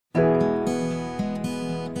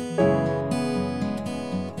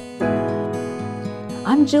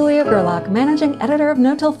Julia Gerlach, Managing Editor of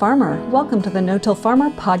No-Till Farmer. Welcome to the No-Till Farmer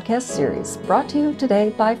podcast series, brought to you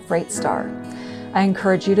today by Freightstar. I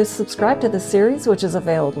encourage you to subscribe to this series, which is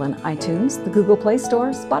available in iTunes, the Google Play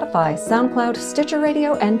Store, Spotify, SoundCloud, Stitcher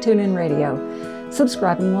Radio, and TuneIn Radio.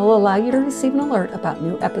 Subscribing will allow you to receive an alert about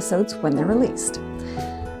new episodes when they're released.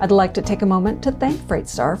 I'd like to take a moment to thank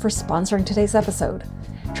Freightstar for sponsoring today's episode.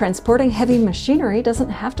 Transporting heavy machinery doesn't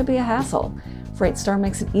have to be a hassle. Freightstar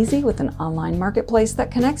makes it easy with an online marketplace that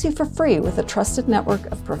connects you for free with a trusted network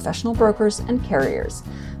of professional brokers and carriers.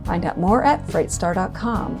 Find out more at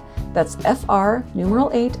freightstar.com. That's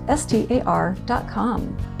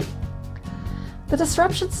FR8STAR.com. The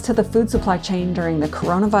disruptions to the food supply chain during the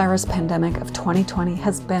coronavirus pandemic of 2020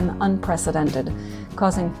 has been unprecedented,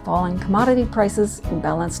 causing falling commodity prices,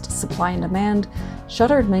 imbalanced supply and demand,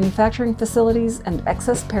 shuttered manufacturing facilities, and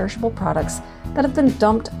excess perishable products that have been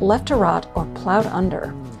dumped left to rot or plowed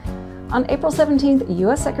under. On April 17th,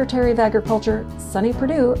 U.S. Secretary of Agriculture Sonny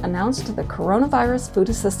Perdue announced the Coronavirus Food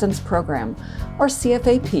Assistance Program, or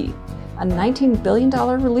CFAP, a $19 billion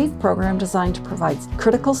relief program designed to provide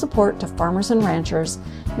critical support to farmers and ranchers,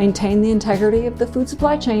 maintain the integrity of the food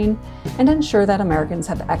supply chain, and ensure that Americans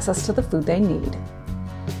have access to the food they need.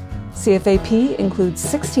 CFAP includes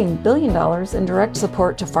 $16 billion in direct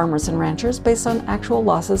support to farmers and ranchers based on actual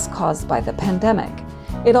losses caused by the pandemic.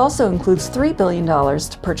 It also includes $3 billion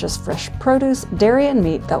to purchase fresh produce, dairy, and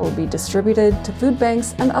meat that will be distributed to food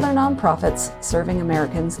banks and other nonprofits serving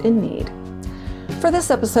Americans in need. For this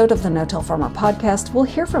episode of the No-Till Farmer podcast, we'll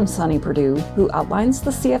hear from Sonny Perdue, who outlines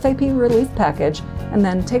the CFAP relief package and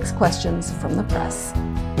then takes questions from the press.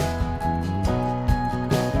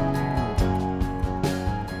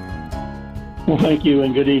 Well, thank you,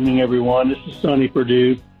 and good evening, everyone. This is Sonny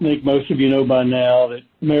Perdue. I think most of you know by now that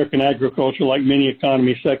American agriculture, like many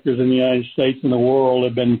economy sectors in the United States and the world,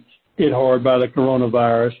 have been hit hard by the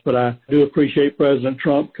coronavirus. But I do appreciate President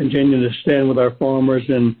Trump continuing to stand with our farmers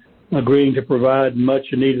and agreeing to provide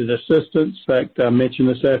much-needed assistance. In fact, I mentioned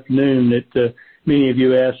this afternoon that many of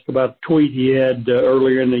you asked about the tweet he had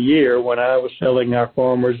earlier in the year when I was telling our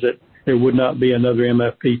farmers that there would not be another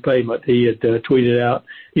MFP payment. He had tweeted out,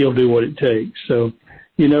 he'll do what it takes. So,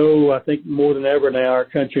 I think more than ever now our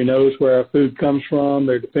country knows where our food comes from.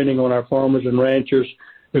 They're depending on our farmers and ranchers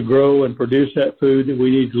to grow and produce that food that we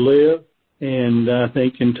need to live. And I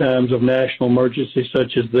think in times of national emergency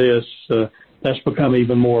such as this, that's become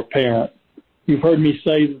even more apparent. You've heard me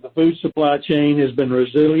say that the food supply chain has been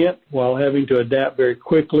resilient while having to adapt very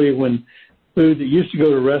quickly when food that used to go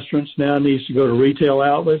to restaurants now needs to go to retail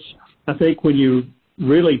outlets. I think when you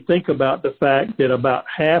really think about the fact that about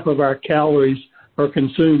half of our calories are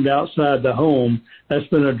consumed outside the home, that's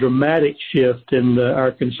been a dramatic shift in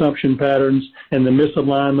our consumption patterns, and the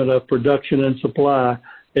misalignment of production and supply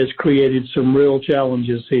has created some real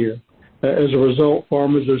challenges here. As a result,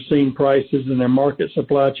 farmers are seeing prices in their market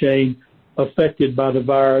supply chain affected by the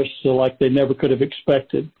virus like they never could have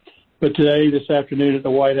expected. But today, this afternoon at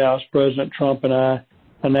the White House, President Trump and I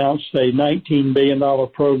announced a $19 billion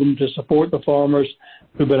program to support the farmers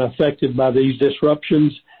who've been affected by these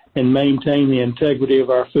disruptions and maintain the integrity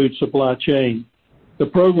of our food supply chain. The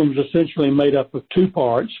program is essentially made up of two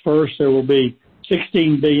parts. First, there will be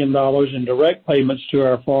 $16 billion in direct payments to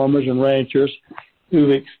our farmers and ranchers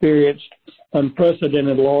who've experienced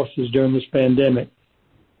unprecedented losses during this pandemic.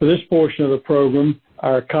 For this portion of the program,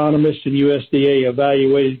 our economists and USDA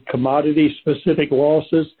evaluated commodity-specific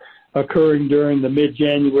losses occurring during the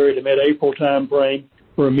mid-January to mid-April timeframe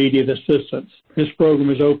for immediate assistance. This program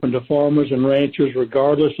is open to farmers and ranchers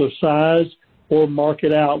regardless of size or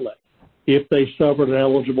market outlet if they suffered an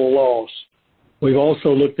eligible loss. We've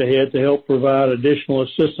also looked ahead to help provide additional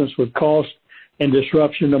assistance with cost and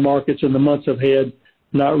disruption to markets in the months ahead,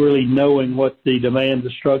 not really knowing what the demand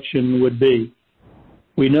destruction would be.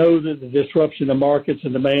 We know that the disruption to markets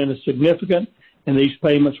and demand is significant, and these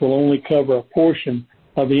payments will only cover a portion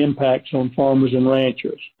of the impacts on farmers and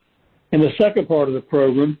ranchers. In the second part of the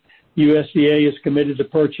program, USDA is committed to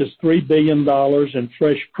purchase $3 billion in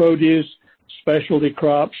fresh produce, specialty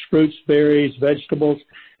crops, fruits, berries, vegetables,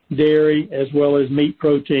 dairy, as well as meat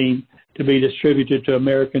protein to be distributed to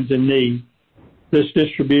Americans in need. This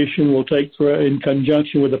distribution will take in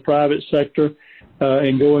conjunction with the private sector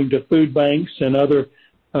and going to food banks and other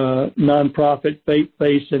nonprofit,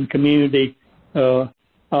 faith-based, and community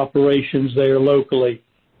operations there locally.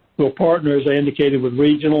 We'll partner, as I indicated, with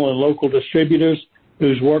regional and local distributors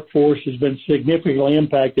whose workforce has been significantly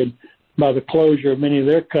impacted by the closure of many of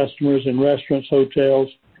their customers in restaurants, hotels,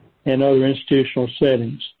 and other institutional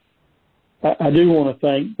settings. I do want to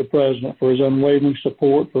thank the President for his unwavering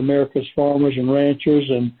support for America's farmers and ranchers,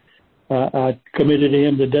 and I committed to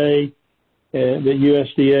him today that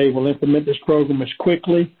USDA will implement this program as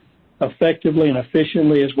quickly, effectively, and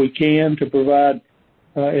efficiently as we can to provide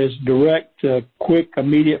as direct, quick,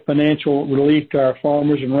 immediate financial relief to our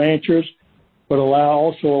farmers and ranchers, but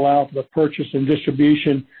also allow for the purchase and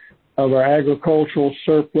distribution of our agricultural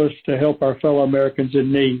surplus to help our fellow Americans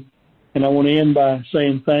in need. And I want to end by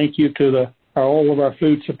saying thank you to all of our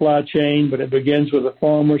food supply chain, but it begins with the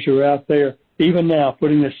farmers who are out there, even now,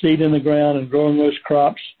 putting the seed in the ground and growing those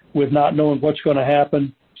crops with not knowing what's going to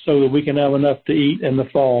happen so that we can have enough to eat in the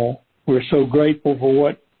fall. We're so grateful for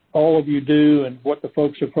what all of you do and what the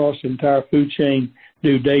folks across the entire food chain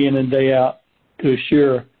do day in and day out to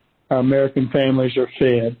assure our American families are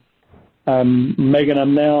fed. Megan,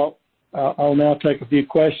 I'll now take a few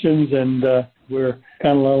questions, and we're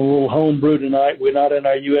kind of a little homebrew tonight. We're not in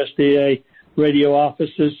our USDA radio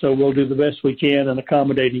offices, so we'll do the best we can in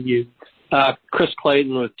accommodating you. Chris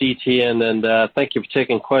Clayton with DTN, and thank you for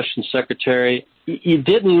taking questions, Secretary. You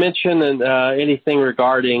didn't mention anything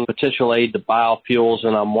regarding potential aid to biofuels,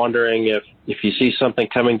 and I'm wondering if you see something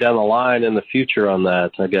coming down the line in the future on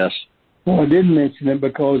that, I guess. Well, I didn't mention it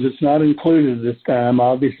because it's not included this time.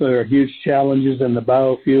 Obviously, there are huge challenges in the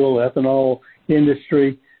biofuel, ethanol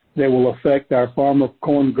industry that will affect our farmer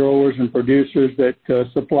corn growers and producers that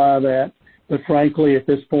supply that. But frankly, at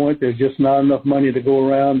this point, there's just not enough money to go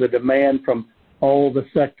around. The demand from all the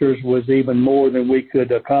sectors was even more than we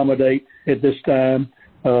could accommodate at this time.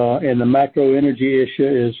 And the macro energy issue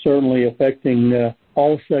is certainly affecting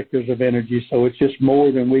all sectors of energy. So it's just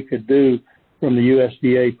more than we could do from the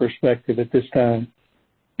USDA perspective at this time.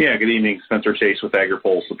 Yeah, good evening. Spencer Chase with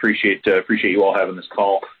AgriPulse. Appreciate you all having this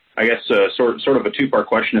call. I guess sort of a two-part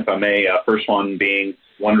question, if I may. First one being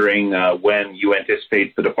wondering when you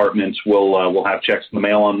anticipate the departments will have checks in the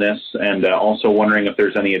mail on this, and also wondering if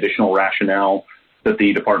there's any additional rationale that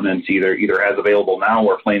the department either has available now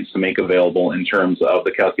or plans to make available in terms of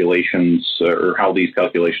the calculations or how these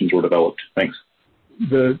calculations were developed. Thanks.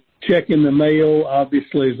 The check in the mail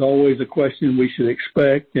obviously is always a question we should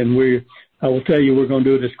expect, and I will tell you we're going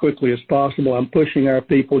to do it as quickly as possible. I'm pushing our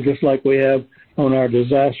people just like we have on our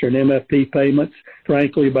disaster and MFP payments.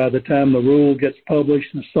 Frankly, by the time the rule gets published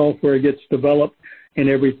and the software gets developed and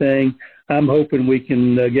everything, I'm hoping we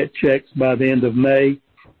can get checks by the end of May.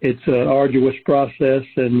 It's an arduous process,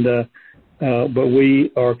 but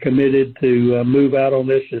we are committed to move out on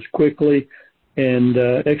this as quickly and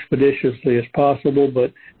expeditiously as possible.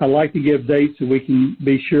 But I like to give dates so we can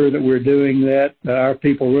be sure that we're doing that. Our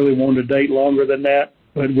people really want a date longer than that,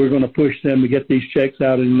 but we're going to push them to get these checks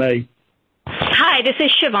out in May. Hi, this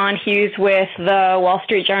is Siobhan Hughes with the Wall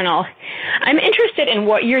Street Journal. I'm interested in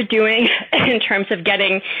what you're doing in terms of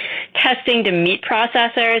getting testing to meat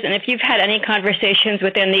processors, and if you've had any conversations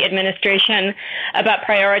within the administration about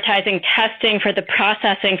prioritizing testing for the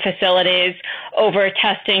processing facilities over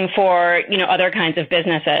testing for, other kinds of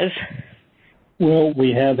businesses. Well,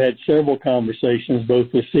 we have had several conversations,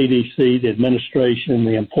 both with CDC, the administration,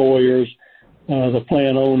 the employers, the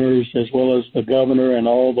plant owners, as well as the governor and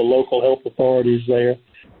all the local health authorities there.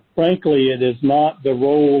 Frankly, it is not the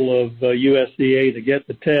role of USDA to get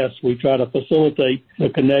the tests. We try to facilitate the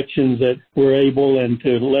connections that we're able and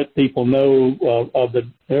to let people know of the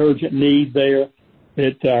urgent need there.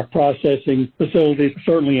 That our processing facilities,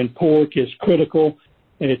 certainly in pork, is critical.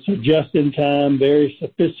 It's a just-in-time, very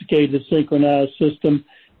sophisticated, synchronized system,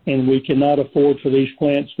 and we cannot afford for these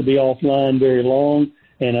plants to be offline very long.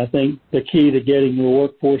 And I think the key to getting the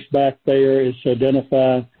workforce back there is to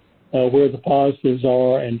identify where the positives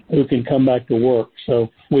are and who can come back to work. So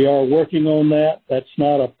we are working on that. That's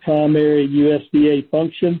not a primary USDA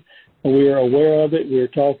function. We are aware of it. We're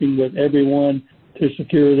talking with everyone to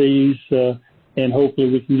secure these, and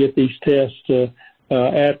hopefully we can get these tests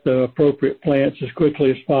at the appropriate plants as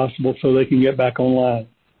quickly as possible so they can get back online.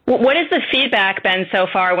 What has the feedback been so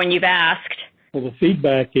far when you've asked? Well, the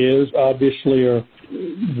feedback is obviously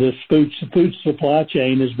this food supply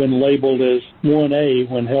chain has been labeled as 1A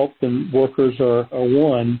when health and workers are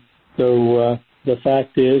 1. So the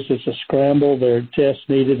fact is it's a scramble. There are tests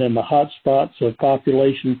needed in the hot spots of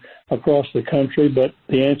population across the country. But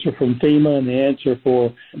the answer from FEMA and the answer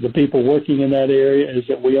for the people working in that area is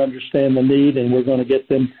that we understand the need and we're going to get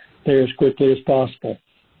them there as quickly as possible.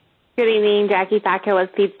 Good evening, Jackie Thacker with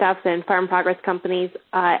Feedstuffs and Farm Progress Companies.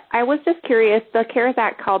 I was just curious, the CARES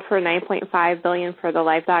Act called for $9.5 billion for the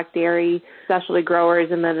livestock, dairy, specialty growers,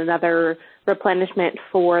 and then another replenishment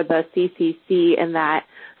for the CCC, and that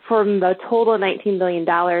from the total $19 billion,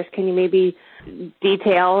 can you maybe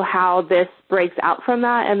detail how this breaks out from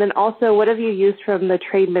that? And then also, what have you used from the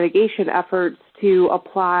trade mitigation efforts to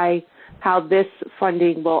apply how this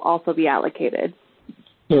funding will also be allocated?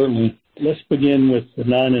 Certainly. Let's begin with the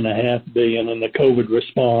 $9.5 billion and the COVID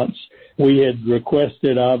response. We had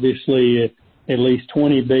requested, obviously, at least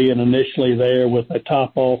 $20 billion initially there, with a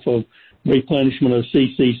top off of replenishment of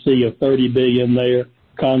CCC of $30 billion there.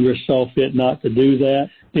 Congress saw fit not to do that.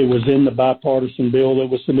 It was in the bipartisan bill that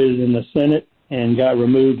was submitted in the Senate and got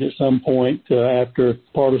removed at some point after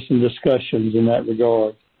partisan discussions in that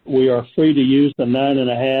regard. We are free to use the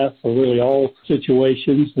 $9.5 for really all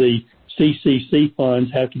situations. The CCC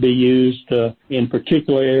funds have to be used in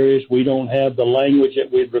particular areas. We don't have the language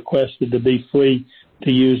that we've requested to be free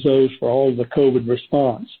to use those for all of the COVID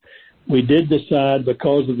response. We did decide,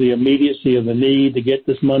 because of the immediacy of the need to get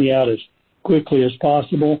this money out as quickly as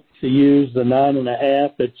possible, to use the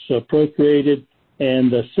 $9.5 that's appropriated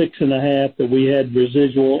and the $6.5 that we had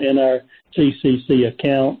residual in our CCC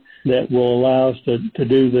account that will allow us to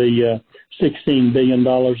do the $16 billion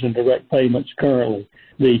in direct payments currently.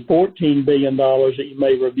 The $14 billion that you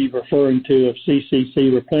may be referring to of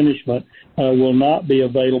CCC replenishment will not be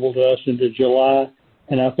available to us into July,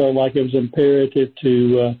 and I felt like it was imperative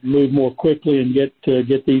to move more quickly and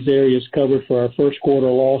get these areas covered for our first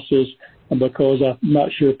quarter losses, because I'm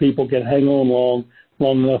not sure people can hang on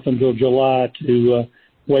long enough until July to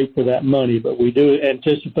wait for that money. But we do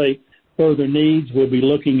anticipate further needs. We'll be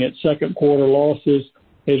looking at second quarter losses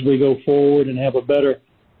as we go forward and have a better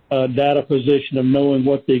data position of knowing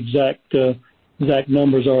what the exact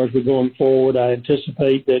numbers are as we're going forward. I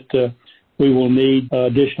anticipate that we will need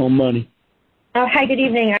additional money. Hi, good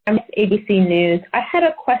evening. I'm ABC News. I had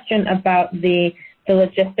a question about the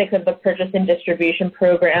logistics of the purchase and distribution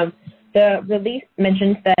program. The release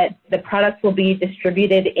mentions that the products will be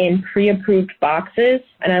distributed in pre-approved boxes,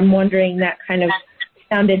 and I'm wondering, that kind of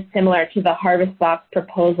sounded similar to the Harvest Box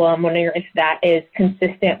proposal. I'm wondering if that is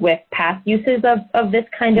consistent with past uses of this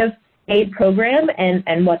kind of aid program,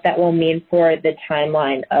 and what that will mean for the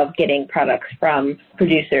timeline of getting products from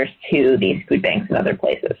producers to these food banks and other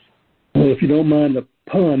places. Well, if you don't mind the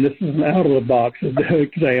pun, this is an out-of-the-box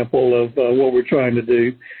example of what we're trying to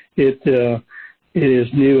do. It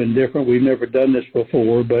is new and different. We've never done this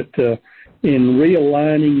before, but in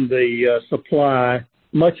realigning the supply,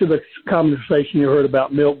 much of the conversation you heard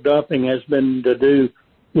about milk dumping has been to do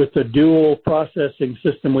with the dual processing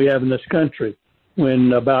system we have in this country.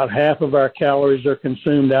 When about half of our calories are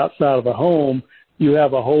consumed outside of the home, you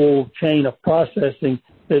have a whole chain of processing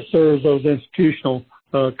that serves those institutional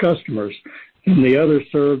customers, and the others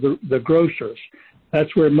serve the grocers.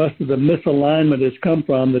 That's where most of the misalignment has come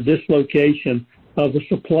from, the dislocation of the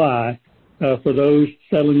supply for those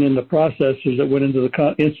selling in the processors that went into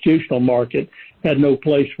the institutional market had no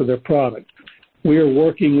place for their product. We are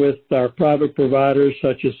working with our private providers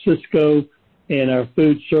such as Cisco and our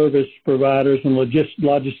food service providers and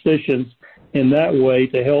logisticians in that way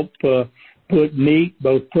to help put meat,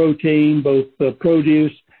 both protein, both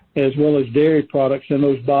produce, as well as dairy products in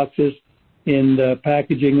those boxes in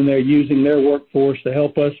packaging, and they're using their workforce to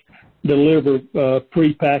help us deliver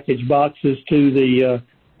prepackaged boxes to the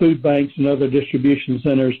food banks and other distribution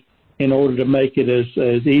centers in order to make it as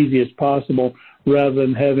easy as possible, rather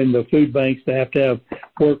than having the food banks to have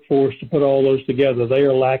workforce to put all those together. They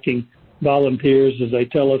are lacking volunteers, as they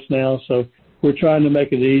tell us now, so we're trying to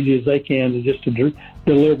make it as easy as they can to just to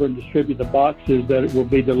deliver and distribute the boxes that it will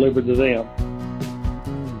be delivered to them.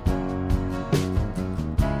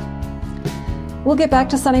 We'll get back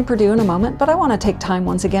to Sonny Perdue in a moment, but I want to take time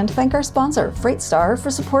once again to thank our sponsor, Freightstar, for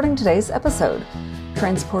supporting today's episode.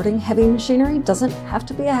 Transporting heavy machinery doesn't have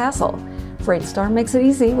to be a hassle. Freightstar makes it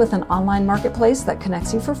easy with an online marketplace that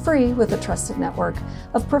connects you for free with a trusted network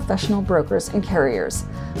of professional brokers and carriers.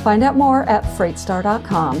 Find out more at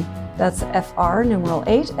Freightstar.com. That's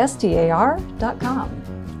FR8STAR.com.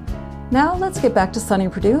 Now let's get back to Sonny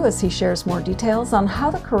Perdue as he shares more details on how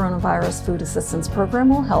the Coronavirus Food Assistance Program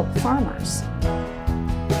will help farmers.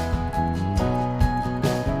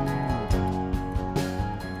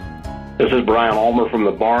 This is Brian Ulmer from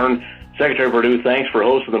the Barn. Secretary Perdue, thanks for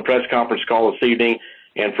hosting the press conference call this evening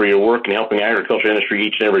and for your work in helping the agriculture industry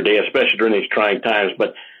each and every day, especially during these trying times.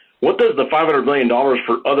 But what does the $500 million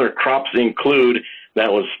for other crops include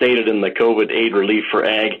that was stated in the COVID aid relief for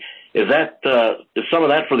ag? Is some of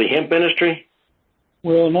that for the hemp industry?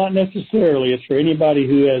 Well, not necessarily. It's for anybody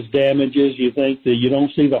who has damages. You think that you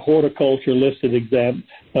don't see the horticulture listed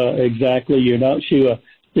exactly. You don't see a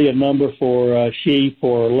number for sheep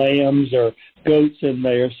or lambs or goats in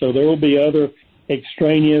there. So there will be other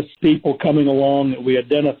extraneous people coming along that we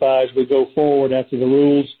identify as we go forward after the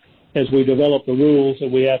rules, as we develop the rules that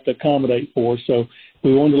we have to accommodate for. So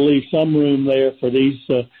we want to leave some room there for these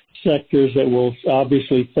sectors that will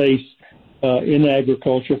obviously face in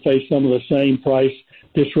agriculture face some of the same price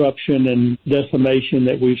disruption and decimation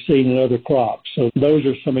that we've seen in other crops. So those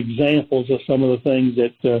are some examples of some of the things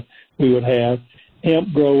that we would have.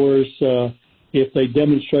 Hemp growers, if they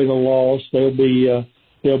demonstrate a loss, they'll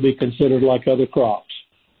be considered like other crops.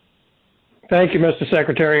 Thank you, Mr.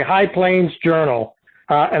 Secretary. High Plains Journal.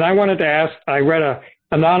 And I wanted to ask, I read an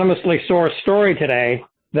anonymously sourced story today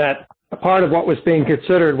that a part of what was being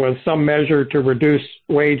considered was some measure to reduce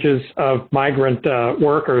wages of migrant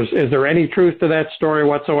workers. Is there any truth to that story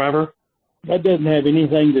whatsoever? That doesn't have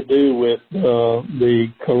anything to do with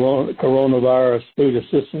the coronavirus food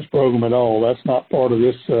assistance program at all. That's not part of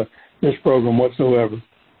this program whatsoever.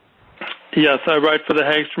 Yes, I write for the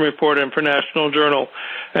Hagstrom Report and for National Journal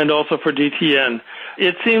and also for DTN.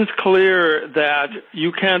 It seems clear that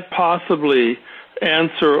you can't possibly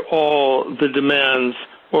answer all the demands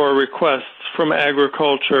or requests from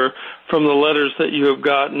agriculture from the letters that you have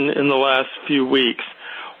gotten in the last few weeks.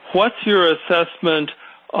 What's your assessment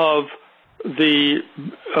of the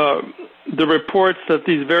reports that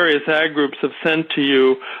these various ag groups have sent to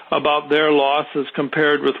you about their losses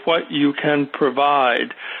compared with what you can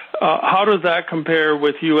provide? How does that compare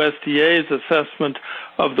with USDA's assessment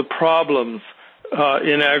of the problems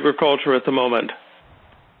in agriculture at the moment?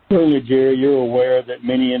 Certainly, Jerry, you're aware that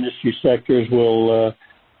many industry sectors will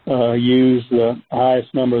use the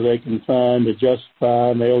highest number they can find to justify,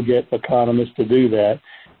 and they'll get economists to do that.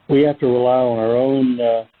 We have to rely on our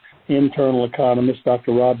own internal economist,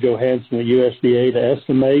 Dr. Rob Johansson at USDA, to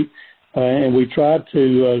estimate, and we tried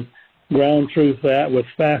to ground truth that with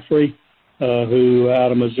Fafry, who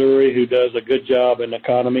out of Missouri, who does a good job in ag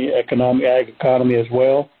economy as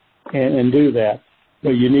well, and do that.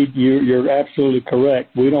 But you're absolutely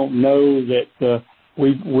correct. We don't know that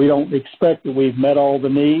we don't expect that we've met all the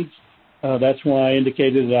needs. That's why I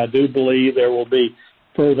indicated that I do believe there will be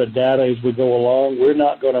further data as we go along. We're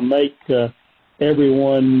not going to make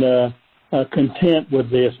everyone content with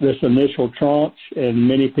this initial tranche, and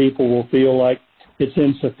many people will feel like it's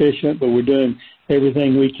insufficient, but we're doing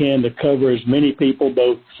everything we can to cover as many people,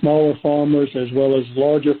 both smaller farmers as well as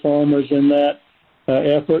larger farmers in that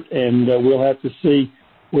effort, and we'll have to see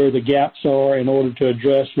where the gaps are in order to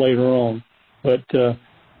address later on. But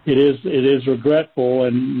it is regretful,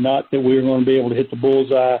 and not that we're going to be able to hit the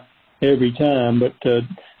bullseye every time, but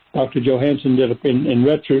Dr. Johansson did, in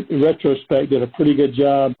retrospect, did a pretty good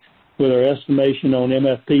job with our estimation on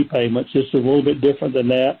MFP payments. This is a little bit different than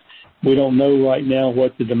that. We don't know right now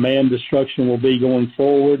what the demand destruction will be going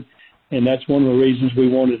forward, and that's one of the reasons we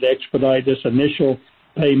wanted to expedite this initial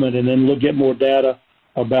payment and then get more data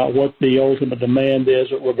about what the ultimate demand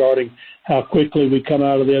is regarding how quickly we come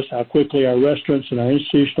out of this, how quickly our restaurants and our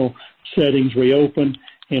institutional settings reopen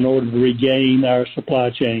in order to regain our supply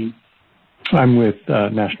chain. I'm with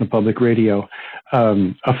National Public Radio.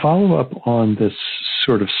 A follow-up on this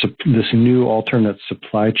sort of this new alternate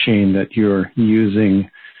supply chain that you're using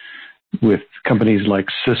with companies like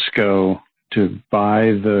Sysco to buy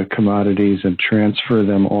the commodities and transfer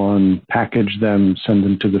them on, package them, send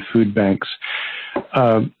them to the food banks.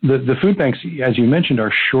 The food banks, as you mentioned,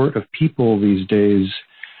 are short of people these days.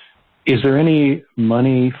 Is there any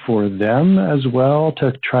money for them as well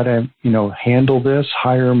to try to, handle this,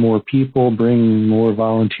 hire more people, bring more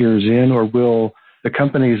volunteers in, or will the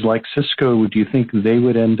companies like Sysco, do you think they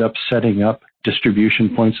would end up setting up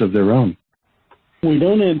distribution points of their own? We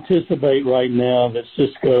don't anticipate right now that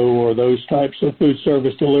Sysco or those types of food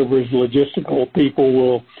service deliverers, logistical people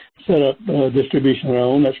will set up distribution of their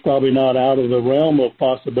own. That's probably not out of the realm of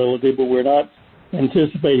possibility, but we're not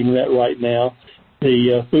anticipating that right now.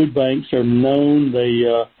 The food banks are known,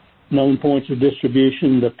 known points of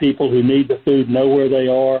distribution. The people who need the food know where they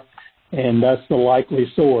are, and that's the likely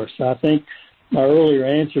source. I think my earlier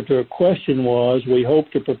answer to a question was we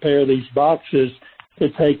hope to prepare these boxes to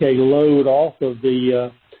take a load off of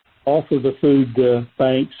the food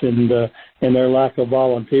banks and their lack of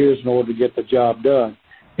volunteers in order to get the job done.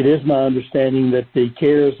 It is my understanding that the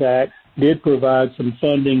CARES Act did provide some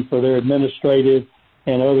funding for their administrative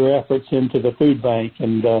and other efforts into the food bank,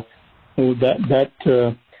 and we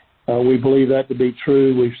believe that to be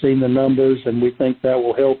true. We've seen the numbers, and we think that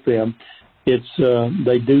will help them.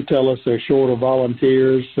 They do tell us they're short of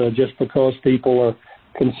volunteers just because people are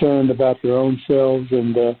concerned about their own selves,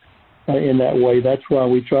 and in that way, that's why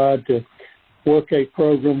we tried to work a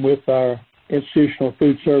program with our institutional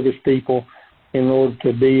food service people in order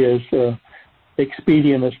to be as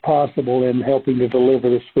expedient as possible in helping to deliver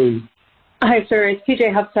this food. Hi, sir. It's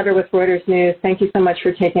PJ Hufstetter with Reuters News. Thank you so much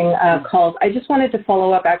for taking calls. I just wanted to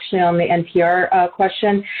follow up actually on the NPR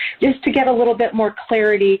question, just to get a little bit more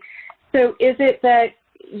clarity. So is it that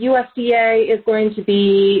USDA is going to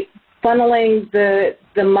be funneling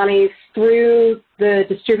the monies through the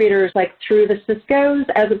distributors, like through the Syscos,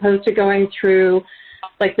 as opposed to going through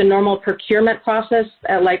like the normal procurement process,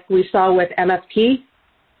 like we saw with MFP?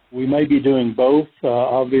 We may be doing both.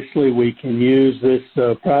 Obviously, we can use this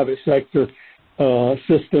private sector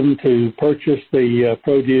system to purchase the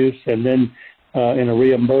produce and then in a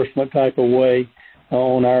reimbursement type of way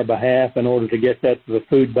on our behalf in order to get that to the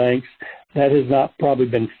food banks. That has not probably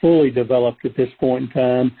been fully developed at this point in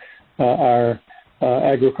time. Our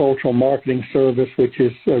agricultural marketing service, which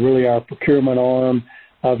is really our procurement arm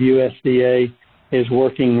of USDA, is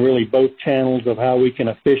working really both channels of how we can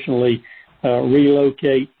efficiently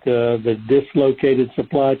relocate the dislocated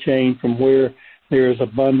supply chain from where there is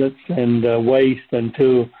abundance and waste and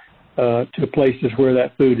to places where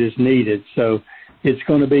that food is needed. So it's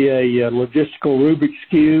going to be a logistical Rubik's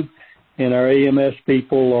Cube, and our AMS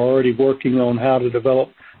people are already working on how to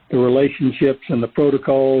develop the relationships and the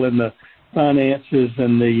protocol and the finances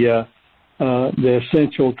and the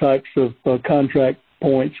essential types of contract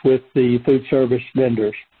points with the food service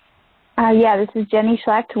vendors. This is Jenny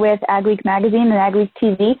Schlecht with Ag Week Magazine and Ag Week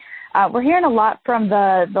TV. We're hearing a lot from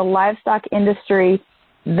the livestock industry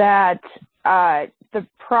that the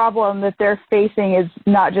problem that they're facing is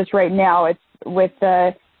not just right now, it's with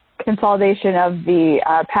the consolidation of the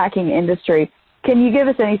packing industry. Can you give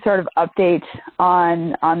us any sort of update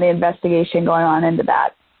on the investigation going on into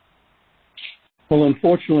that? Well,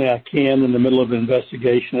 unfortunately, I can. In the middle of an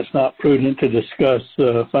investigation, it's not prudent to discuss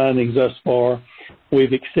findings thus far.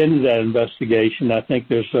 We've extended that investigation. I think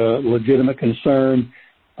there's a legitimate concern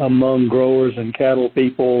among growers and cattle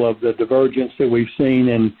people of the divergence that we've seen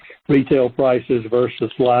in retail prices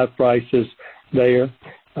versus live prices there.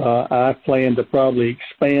 I plan to probably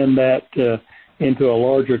expand that into a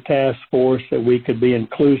larger task force that we could be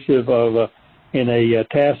inclusive of in a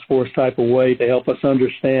task force type of way to help us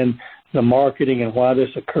understand the marketing and why this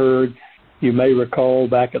occurred. You may recall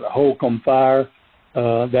back at the Holcomb fire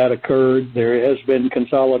that occurred. There has been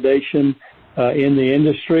consolidation in the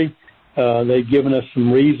industry. They've given us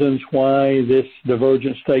some reasons why this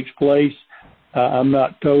divergence takes place. I'm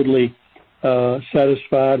not totally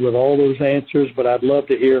satisfied with all those answers, but I'd love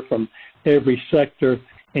to hear from every sector,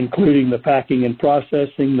 including the packing and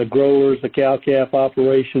processing, the growers, the cow-calf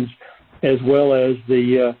operations, as well as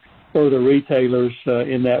the further retailers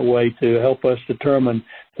in that way to help us determine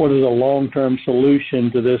what is a long-term solution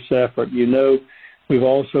to this effort. You know, we've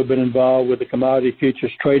also been involved with the Commodity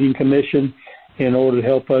Futures Trading Commission in order to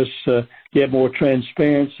help us get more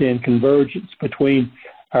transparency and convergence between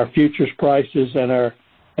our futures prices and our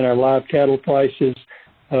live cattle prices.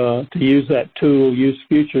 To use that tool, use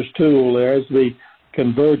futures tool, there's the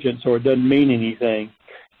convergence, or it doesn't mean anything.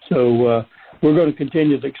 So we're going to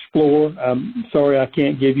continue to explore. I'm sorry I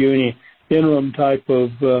can't give you any interim type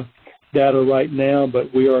of data right now,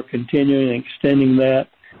 but we are continuing and extending that,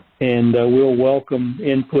 and we'll welcome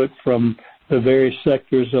input from the various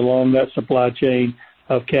sectors along that supply chain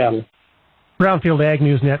of cattle. Brownfield Ag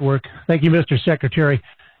News Network. Thank you, Mr. Secretary.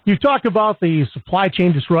 You talked about the supply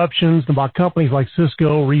chain disruptions, about companies like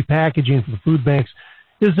Sysco repackaging for the food banks.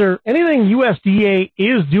 Is there anything USDA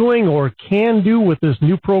is doing or can do with this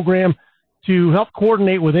new program to help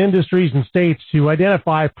coordinate with industries and states to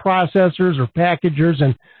identify processors or packagers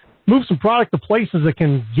and move some product to places that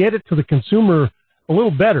can get it to the consumer a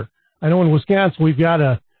little better? I know in Wisconsin we've got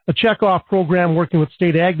a checkoff program working with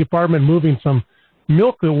state ag department, moving some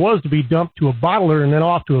milk that was to be dumped to a bottler and then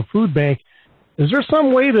off to a food bank. Is there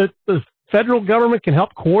some way that the federal government can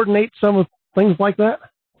help coordinate some of things like that?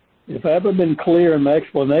 If I haven't been clear in my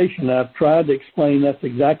explanation, I've tried to explain that's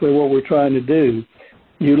exactly what we're trying to do.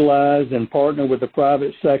 Utilize and partner with the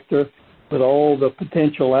private sector with all the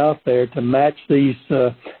potential out there to match these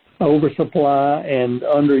oversupply and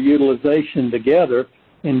underutilization together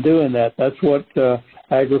in doing that. That's what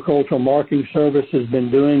Agricultural Marketing Service has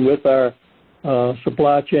been doing with our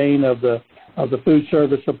supply chain of the food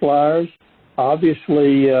service suppliers.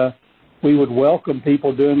 Obviously, we would welcome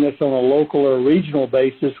people doing this on a local or regional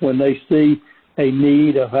basis when they see a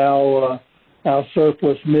need of how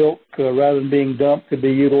surplus milk, rather than being dumped, could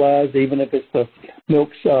be utilized, even if it's the milk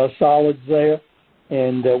solids there.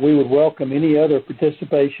 And we would welcome any other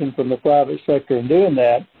participation from the private sector in doing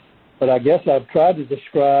that. But I guess I've tried to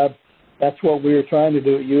describe that's what we are trying to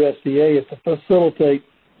do at USDA, is to facilitate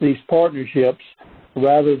these partnerships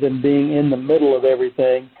rather than being in the middle of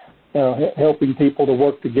everything, helping people to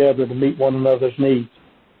work together to meet one another's needs.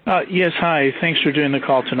 Yes, hi. Thanks for doing the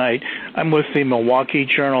call tonight. I'm with the Milwaukee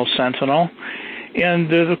Journal Sentinel. And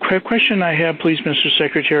the question I have, please, Mr.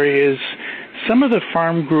 Secretary, is Some of the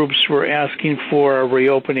farm groups were asking for a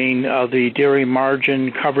reopening of the dairy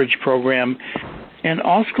margin coverage program and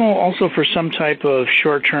also for some type of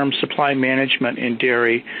short-term supply management in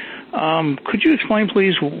dairy. Could you explain,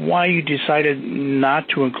 please, why you decided not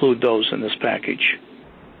to include those in this package?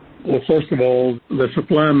 Well, first of all, the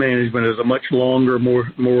supply management is a much longer,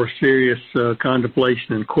 more serious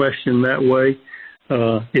contemplation and question that way.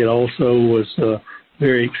 It also was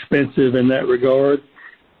very expensive in that regard.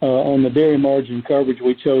 On the dairy margin coverage,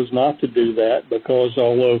 we chose not to do that because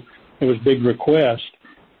although it was a big request,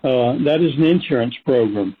 that is an insurance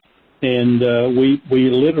program. And we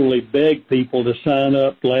literally begged people to sign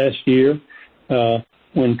up last year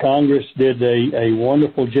when Congress did a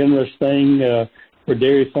wonderful, generous thing for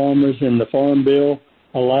dairy farmers in the Farm Bill,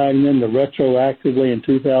 allowing them to retroactively in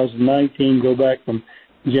 2019 go back from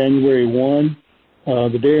January 1.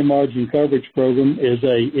 The Dairy Margin Coverage Program is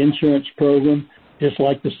an insurance program, just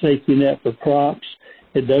like the safety net for crops.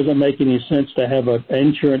 It doesn't make any sense to have an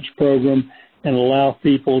insurance program and allow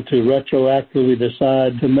people to retroactively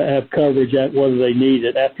decide to have coverage at whether they need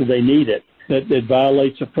it after they need it. It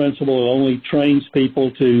violates a principle. It only trains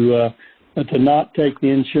people to not take the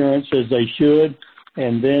insurance as they should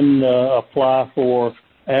and then apply for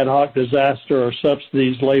ad hoc disaster or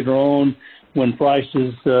subsidies later on when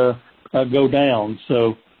prices go down.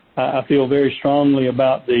 So I feel very strongly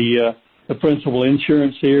about the principal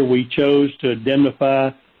insurance here. We chose to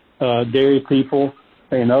indemnify dairy people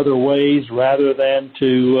in other ways rather than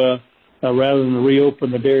to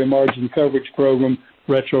reopen the Dairy Margin Coverage Program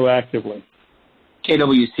retroactively.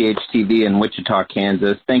 KWCH-TV in Wichita,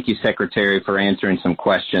 Kansas. Thank you, Secretary, for answering some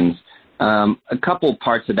questions. A couple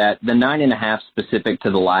parts of that. The 9.5 specific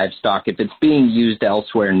to the livestock, if it's being used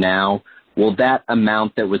elsewhere now, will that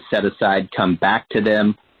amount that was set aside come back to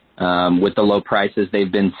them with the low prices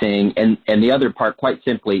they've been seeing? And the other part, quite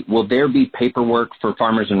simply, will there be paperwork for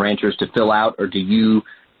farmers and ranchers to fill out, or do you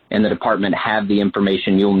and the department have the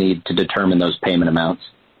information you'll need to determine those payment amounts?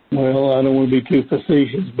 Well, I don't want to be too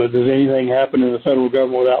facetious, but does anything happen in the federal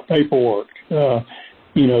government without paperwork?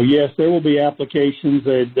 Yes, there will be applications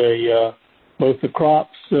that both the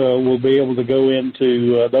crops will be able to go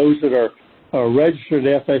into. Those that are registered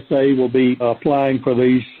FSA will be applying for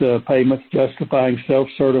these payments, justifying,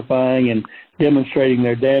 self-certifying, and demonstrating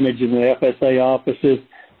their damage in the FSA offices.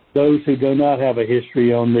 Those who do not have a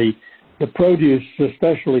history on the produce,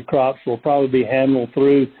 especially crops, will probably be handled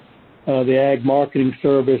through the Ag Marketing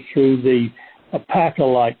Service, through the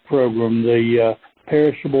PAC-alike program, the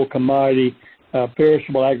Perishable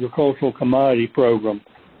Agricultural Commodity Program,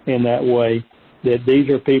 in that way. That these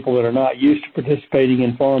are people that are not used to participating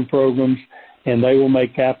in farm programs, and they will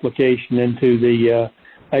make application into the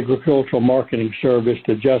Agricultural Marketing Service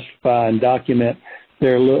to justify and document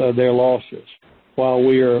their losses. While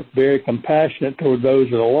we are very compassionate toward those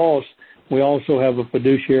that are lost, we also have a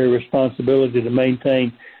fiduciary responsibility to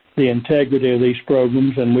maintain the integrity of these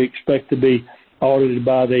programs, and we expect to be audited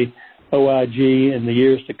by the OIG in the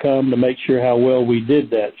years to come to make sure how well we did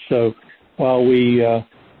that. So while we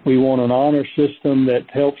want an honor system that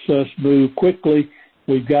helps us move quickly,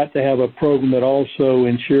 we've got to have a program that also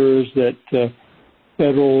ensures that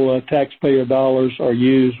federal taxpayer dollars are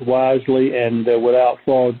used wisely and without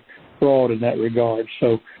fraud in that regard.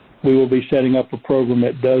 So we will be setting up a program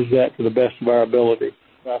that does that to the best of our ability.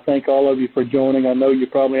 I thank all of you for joining. I know you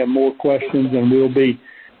probably have more questions, and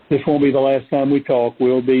this won't be the last time we talk.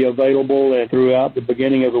 We'll be available throughout the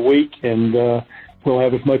beginning of the week, and we'll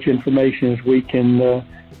have as much information as we can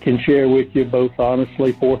share with you, both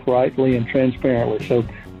honestly, forthrightly, and transparently. So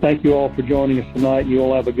thank you all for joining us tonight. You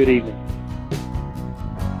all have a good evening.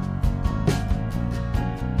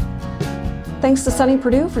 Thanks to Sonny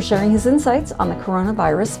Perdue for sharing his insights on the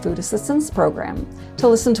Coronavirus Food Assistance Program. To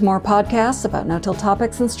listen to more podcasts about no-till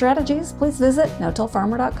topics and strategies, please visit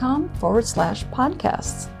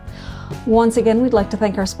no-tillfarmer.com/podcasts. Once again, we'd like to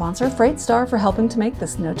thank our sponsor, Freight-Star, for helping to make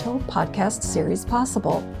this no-till podcast series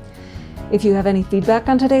possible. If you have any feedback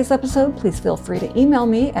on today's episode, please feel free to email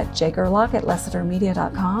me at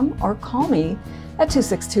jgerlach@lessitermedia.com or call me at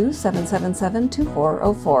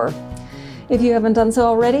 262-777-2404. If you haven't done so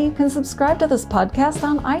already, you can subscribe to this podcast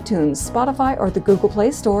on iTunes, Spotify, or the Google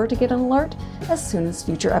Play Store to get an alert as soon as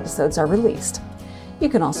future episodes are released. You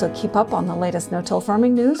can also keep up on the latest no-till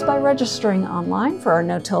farming news by registering online for our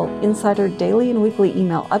No-Till Insider daily and weekly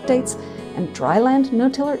email updates and Dryland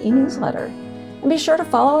No-Tiller e-newsletter. And be sure to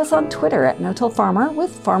follow us on Twitter at No-Till Farmer, with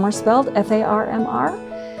farmer spelled F-A-R-M-R,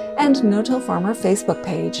 and No-Till Farmer Facebook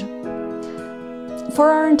page. For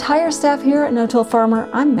our entire staff here at No-Till Farmer,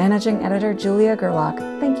 I'm Managing Editor Julia Gerlach.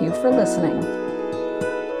 Thank you for listening.